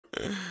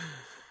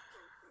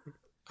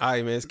All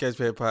right, man.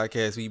 Sketchpad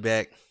Podcast. We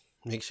back.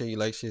 Make sure you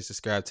like, share,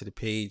 subscribe to the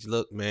page.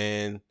 Look,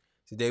 man.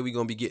 Today we're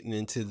gonna be getting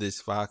into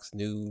this Fox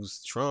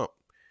News. Trump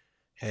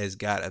has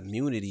got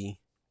immunity,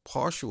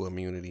 partial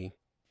immunity,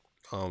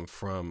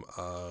 from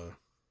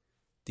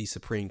the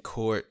Supreme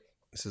Court.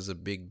 This is a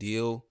big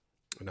deal,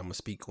 and I'm gonna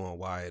speak on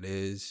why it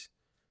is,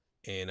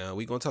 and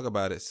we're gonna talk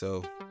about it.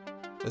 So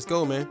let's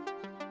go, man.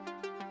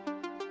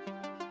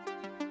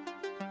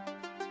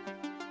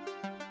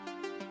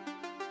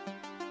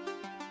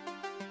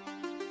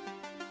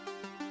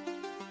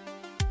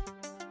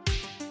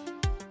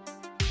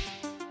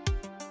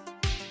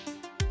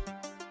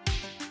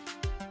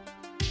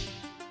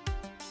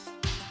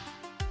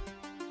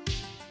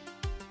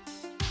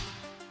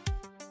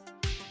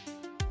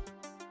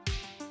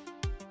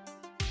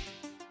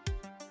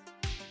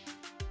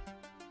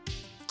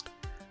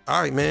 All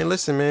right, man.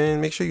 Listen,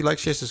 man. Make sure you like,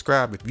 share,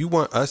 subscribe. If you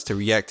want us to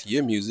react to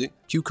your music,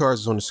 cue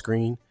cards is on the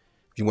screen.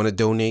 If you want to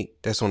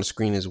donate, that's on the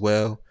screen as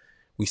well.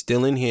 We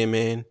still in here,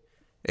 man.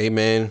 Hey,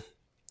 man.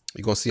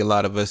 You're going to see a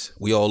lot of us.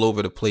 We all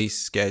over the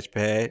place.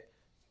 Sketchpad,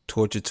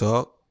 Torture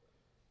Talk,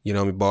 you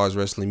know, Bars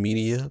Wrestling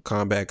Media,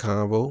 Combat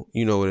Convo.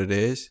 You know what it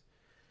is.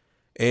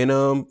 And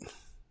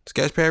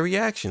Sketchpad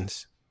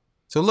Reactions.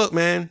 So look,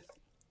 man.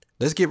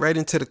 Let's get right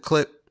into the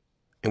clip,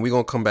 and we're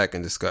going to come back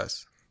and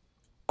discuss.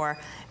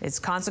 It's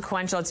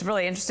consequential. It's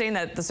really interesting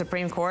that the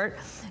Supreme Court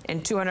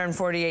in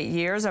 248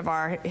 years of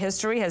our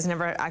history has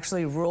never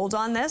actually ruled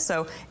on this.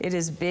 So it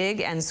is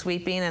big and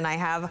sweeping. And I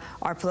have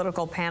our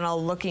political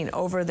panel looking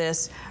over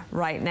this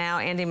right now.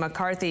 Andy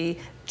McCarthy,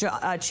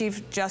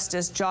 Chief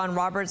Justice John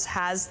Roberts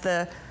has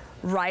the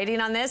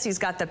writing on this. He's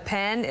got the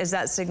pen. Is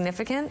that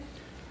significant?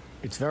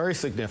 It's very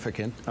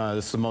significant.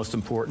 This is the most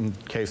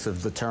important case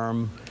of the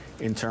term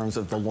in terms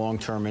of the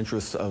long-term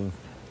interests of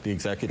the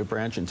executive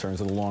branch, in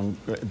terms of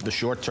the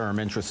short-term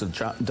interests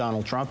of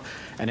Donald Trump.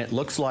 And it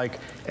looks like,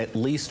 at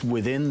least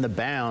within the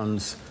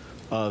bounds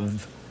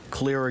of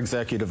clear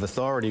executive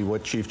authority,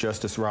 what Chief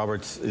Justice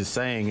Roberts is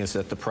saying is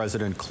that the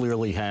president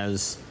clearly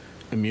has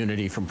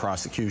immunity from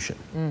prosecution.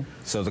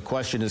 So the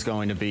question is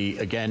going to be,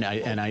 again,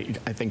 I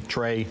think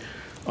Trey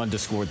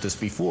underscored this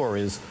before,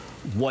 is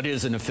what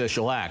is an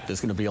official act?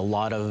 There's going to be a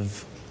lot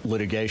of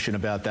litigation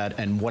about that,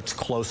 and what's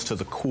close to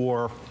the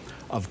core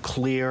of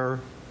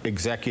clear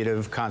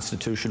executive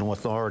constitutional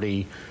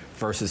authority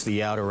versus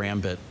the outer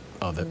ambit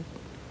of it.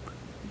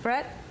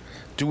 Brett?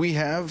 Do we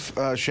have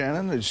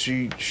Shannon? Is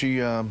she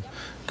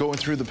going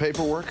through the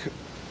paperwork?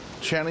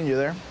 Shannon, you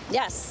there?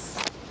 Yes.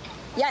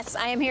 Yes,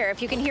 I am here,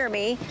 if you can hear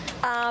me.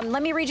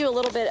 Let me read you a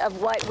little bit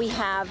of what we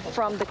have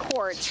from the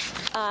court.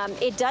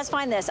 It does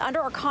find this. Under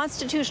our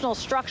constitutional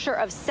structure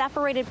of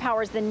separated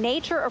powers, the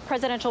nature of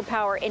presidential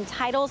power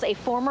entitles a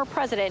former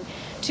president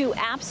to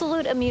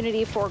absolute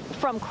immunity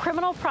from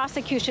criminal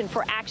prosecution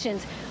for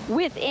actions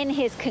within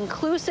his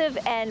conclusive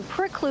and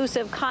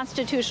preclusive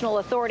constitutional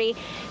authority.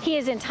 He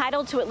is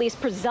entitled to at least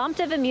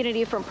presumptive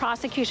immunity from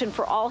prosecution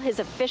for all his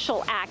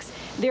official acts.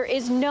 There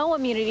is no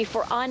immunity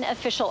for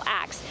unofficial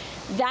acts.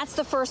 That's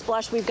the first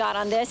blush we've got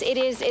on this.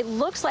 It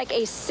looks like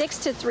a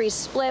 6-3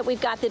 split.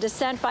 We've got the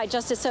dissent by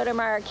Justice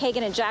Sotomayor,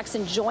 Kagan, and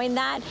Jackson join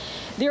that.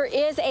 There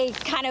is a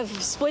kind of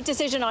split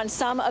decision on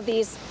some of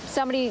these.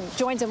 Somebody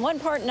joins in one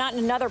part, not in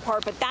another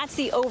part, but that's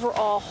the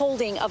overall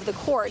holding of the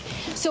court.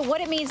 So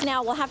what it means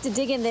now, we'll have to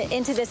dig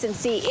into this and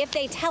see if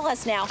they tell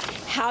us now,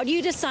 how do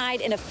you decide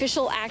an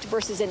official act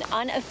versus an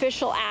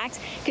unofficial act?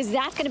 Because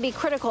that's going to be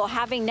critical,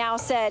 having now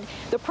said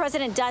the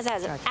president does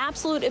have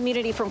absolute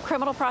immunity from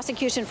criminal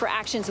prosecution for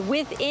actions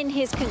within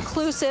his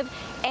conclusive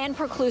and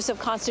preclusive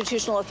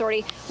constitutional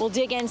authority. We'll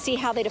dig in, see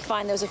how they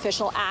define those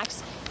official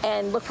acts,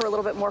 and look for a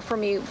little bit more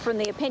from you from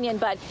the opinion.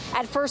 But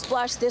at first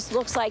blush, this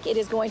looks like it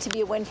is going to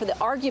be a win for the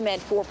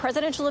argument for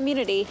presidential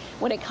immunity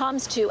when it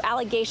comes to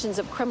allegations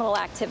of criminal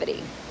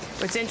activity.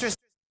 What's interesting.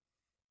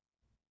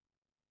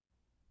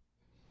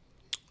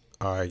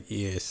 All right,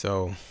 yeah.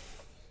 So I'm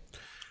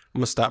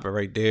gonna stop it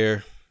right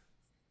there,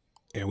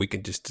 and we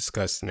can just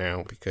discuss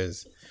now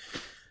because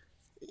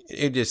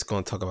it's just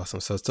gonna talk about some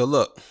stuff. So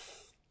look,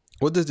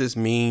 what does this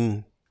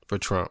mean for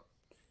Trump?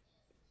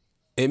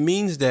 It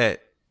means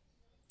that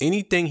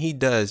anything he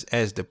does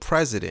as the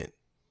president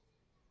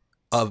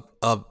of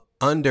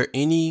under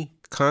any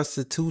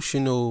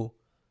constitutional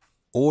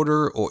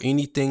order or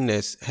anything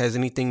that has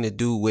anything to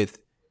do with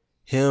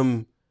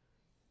him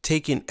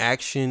taking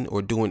action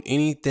or doing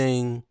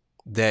anything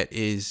that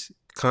is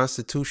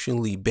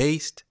constitutionally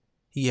based,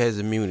 he has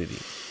immunity.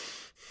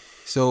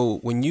 So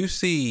when you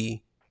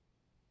see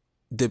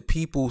the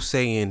people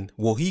saying,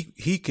 well,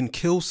 he can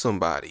kill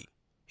somebody,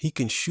 he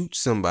can shoot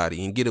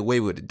somebody and get away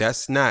with it,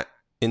 that's not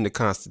in the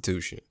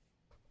Constitution.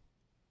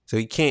 So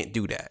he can't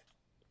do that.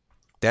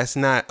 That's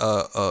not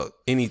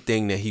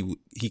anything that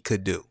he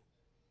could do.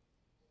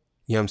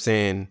 You know what I'm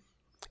saying?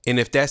 And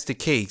if that's the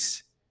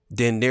case,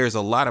 then there's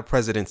a lot of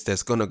presidents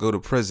that's going to go to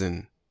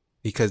prison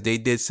because they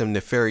did some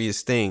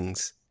nefarious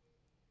things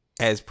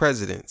as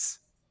presidents.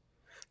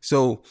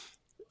 So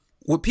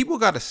what people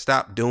got to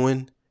stop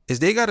doing is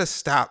they got to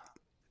stop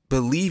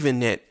believing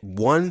that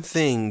one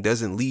thing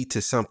doesn't lead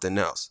to something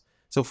else.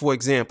 So, for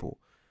example,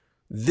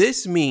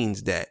 this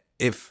means that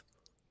if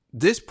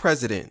this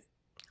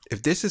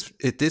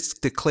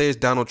declares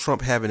Donald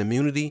Trump having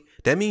immunity,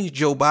 that means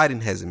Joe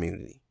Biden has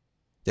immunity.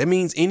 That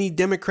means any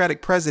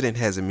Democratic president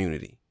has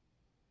immunity.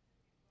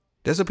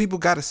 That's what people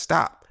got to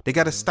stop. They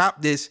got to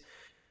stop this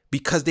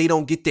because they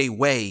don't get their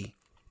way,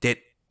 that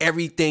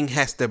everything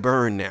has to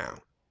burn now.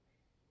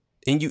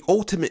 And you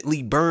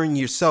ultimately burn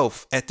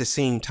yourself at the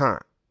same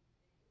time.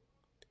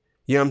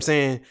 You know what I'm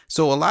saying?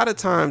 So a lot of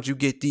times you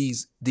get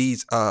these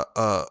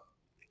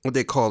what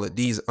they call it,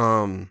 these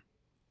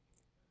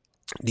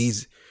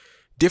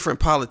different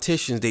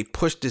politicians, they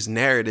push this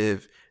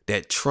narrative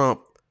that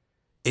Trump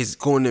is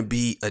going to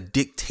be a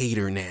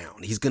dictator now.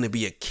 He's going to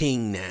be a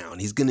king now. And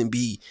he's going to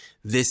be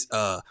this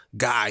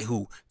guy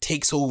who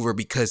takes over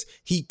because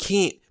he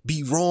can't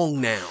be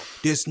wrong now.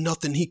 There's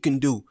nothing he can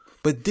do.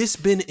 But this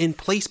been in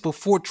place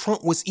before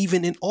Trump was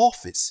even in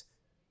office.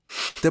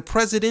 The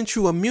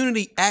Presidential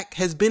Immunity Act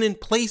has been in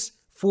place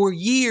for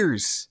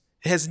years.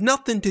 It has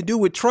nothing to do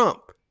with Trump.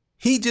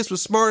 He just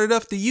was smart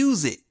enough to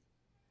use it.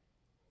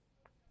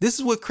 This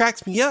is what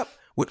cracks me up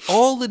with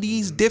all of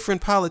these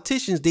different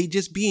politicians. They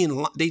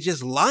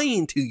just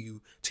lying to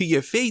you, to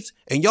your face,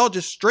 and y'all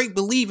just straight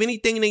believe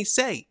anything they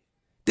say.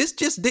 This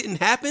just didn't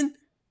happen.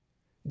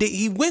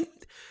 They went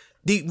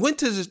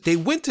to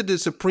the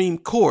Supreme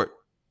Court.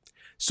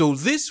 So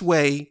this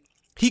way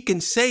he can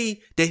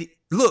say that,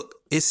 look,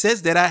 it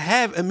says that I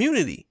have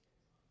immunity.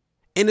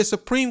 And the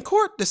Supreme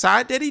Court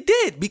decided that he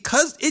did,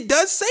 because it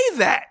does say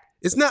that.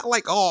 It's not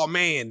like, oh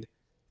man,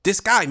 this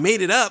guy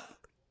made it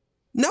up.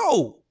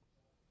 No.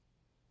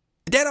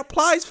 That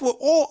applies for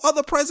all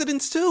other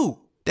presidents too.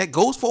 That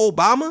goes for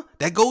Obama.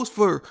 That goes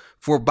for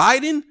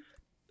Biden,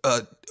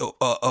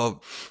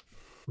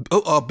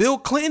 Bill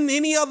Clinton,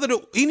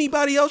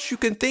 anybody else you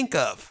can think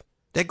of.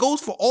 That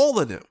goes for all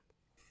of them.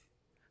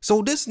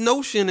 So this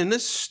notion and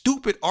this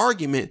stupid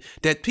argument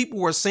that people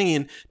were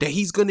saying that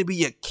he's going to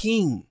be a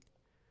king,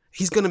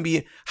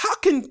 how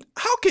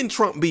can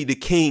Trump be the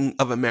king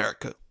of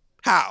America?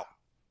 How?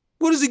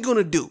 What is he going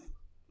to do?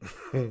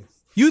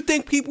 You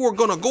think people are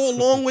going to go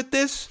along with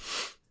this?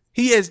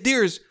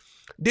 There's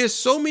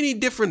so many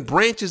different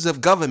branches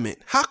of government.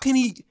 How is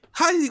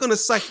he going to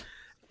say?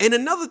 And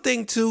another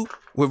thing too,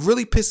 what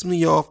really pissed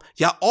me off,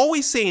 y'all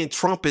always saying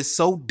Trump is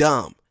so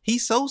dumb.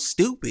 He's so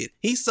stupid.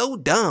 He's so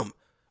dumb.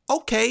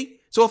 Okay,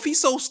 so if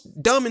he's so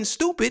dumb and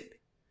stupid,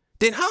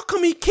 then how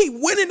come he keep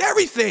winning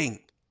everything?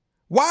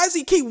 Why does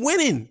he keep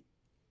winning?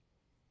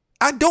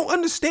 I don't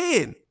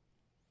understand.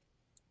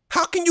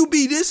 How can you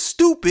be this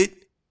stupid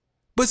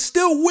but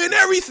still win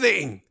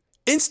everything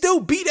and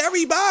still beat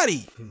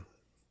everybody?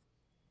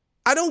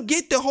 I don't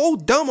get the whole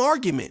dumb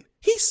argument.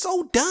 He's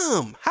so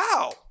dumb.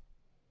 How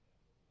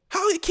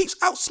he keeps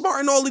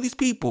outsmarting all of these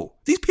people.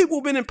 These people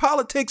have been in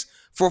politics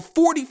for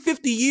 40,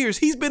 50 years.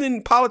 He's been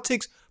in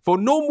politics for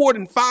no more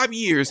than 5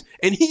 years,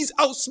 and he's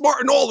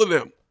outsmarting all of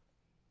them.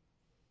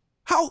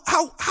 How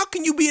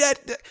can you be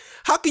that?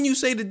 How can you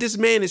say that this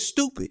man is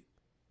stupid?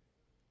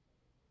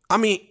 I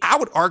mean, I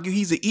would argue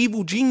he's an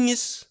evil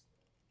genius.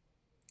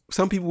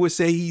 Some people would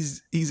say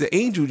he's an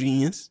angel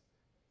genius.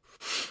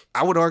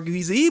 I would argue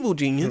he's an evil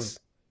genius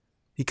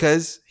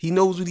because he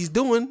knows what he's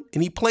doing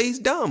and he plays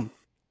dumb.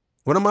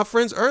 One of my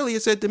friends earlier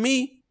said to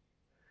me,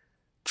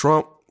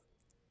 Trump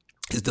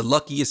is the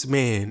luckiest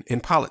man in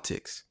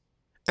politics.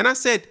 And I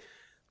said,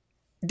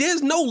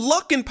 there's no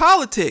luck in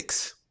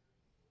politics.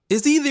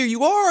 It's either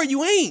you are or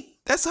you ain't.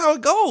 That's how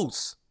it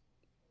goes.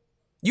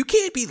 You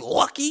can't be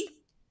lucky.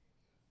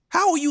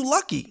 How are you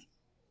lucky?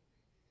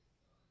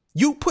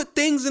 You put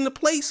things into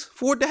place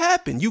for it to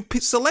happen. You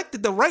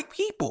selected the right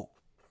people.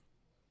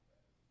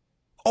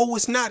 Oh,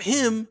 it's not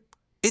him.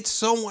 It's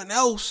someone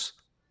else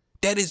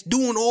that is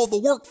doing all the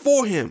work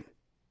for him.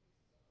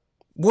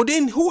 Well,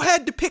 then who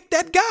had to pick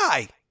that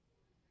guy?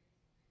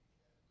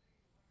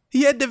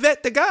 He had to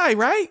vet the guy,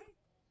 right?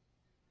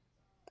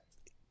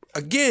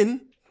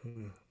 Again,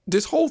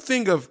 this whole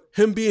thing of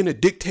him being a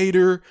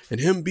dictator and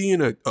him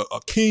being a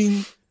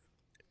king.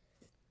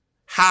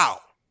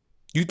 How?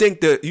 You think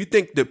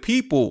the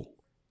people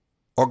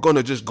are going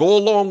to just go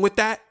along with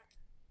that?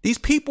 These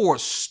people are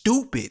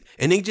stupid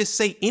and they just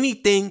say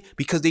anything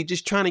because they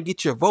just trying to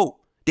get your vote.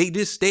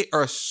 They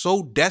are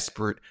so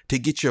desperate to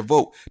get your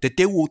vote that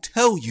they will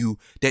tell you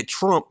that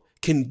Trump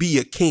can be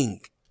a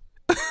king.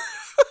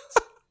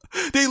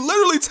 They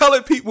literally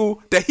telling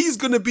people that he's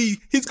going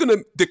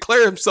to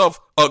declare himself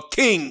a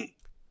king.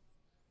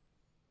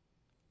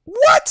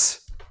 What?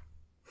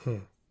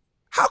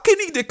 How can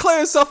he declare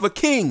himself a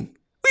king?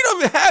 We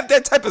don't even have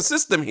that type of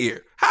system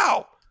here.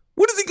 How?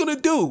 What is he going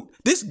to do?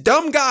 This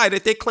dumb guy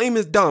that they claim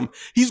is dumb,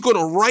 he's going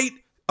to write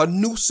a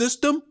new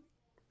system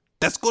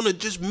that's going to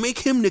just make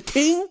him the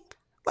king?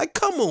 Like,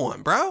 come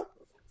on, bro.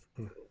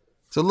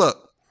 So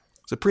look,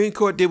 Supreme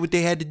Court did what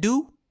they had to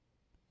do,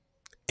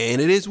 and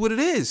it is what it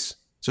is.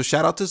 So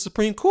shout out to the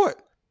Supreme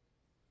Court.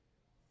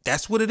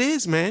 That's what it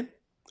is, man.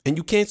 And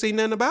you can't say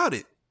nothing about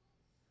it.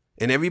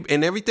 And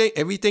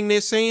everything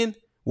they're saying,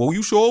 well,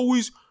 you should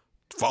always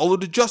follow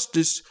the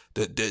justice.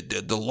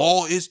 The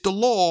law is the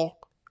law.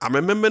 I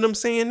remember them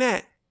saying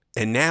that.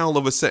 And now all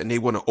of a sudden they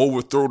want to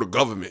overthrow the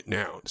government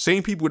now.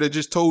 Same people that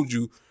just told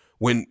you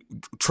when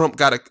Trump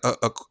got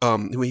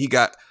when he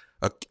got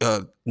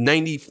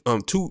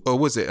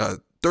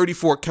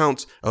 34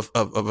 counts of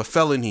a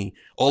felony,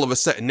 all of a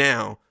sudden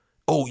now,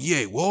 oh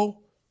yeah,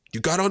 well, you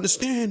got to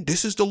understand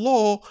this is the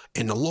law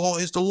and the law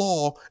is the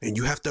law. And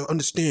you have to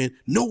understand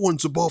no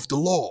one's above the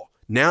law.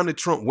 Now that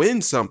Trump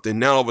wins something,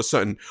 now all of a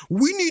sudden,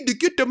 we need to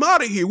get them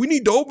out of here. We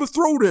need to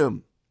overthrow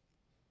them.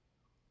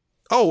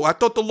 Oh, I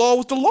thought the law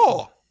was the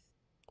law.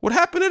 What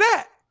happened to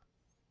that?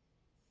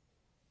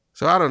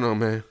 So I don't know,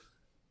 man.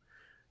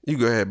 You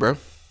go ahead, bro.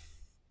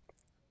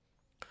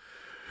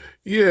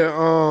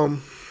 Yeah,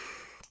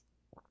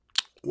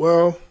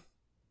 well,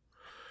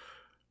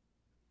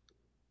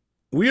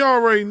 we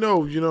already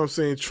know, you know what I'm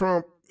saying,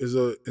 Trump is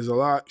a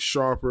lot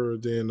sharper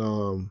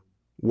than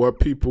what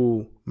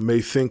people may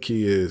think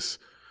he is.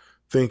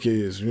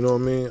 You know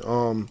what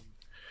I mean?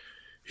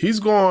 He's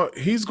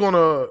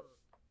gonna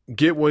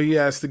get what he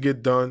has to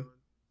get done.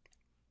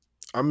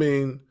 I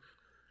mean,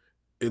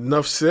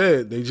 enough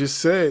said. They just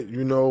said,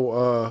 you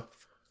know,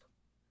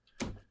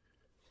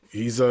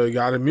 he's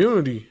got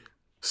immunity.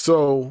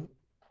 So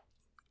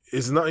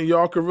it's nothing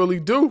y'all can really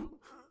do.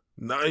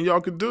 Nothing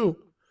y'all can do.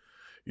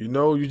 You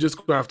know, you just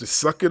gonna have to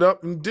suck it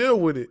up and deal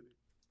with it.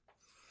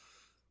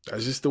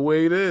 That's just the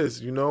way it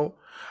is, you know.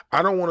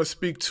 I don't want to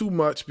speak too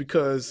much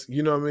because,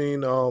 you know what I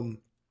mean,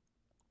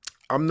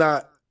 I'm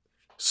not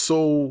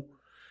so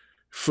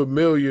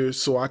familiar,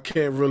 so I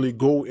can't really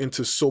go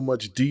into so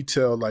much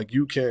detail like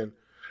you can.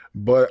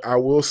 But I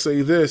will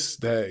say this,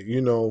 that, you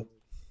know,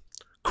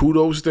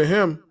 kudos to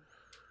him.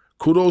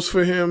 Kudos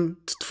for him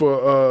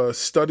for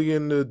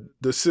studying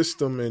the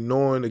system and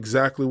knowing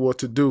exactly what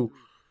to do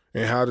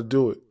and how to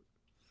do it.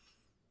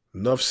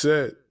 Enough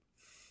said.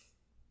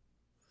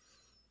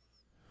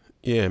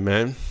 Yeah,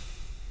 man.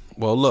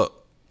 Well,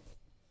 look,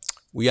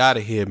 we out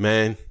of here,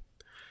 man.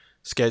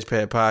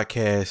 Sketchpad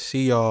Podcast.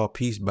 See y'all.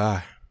 Peace.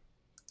 Bye.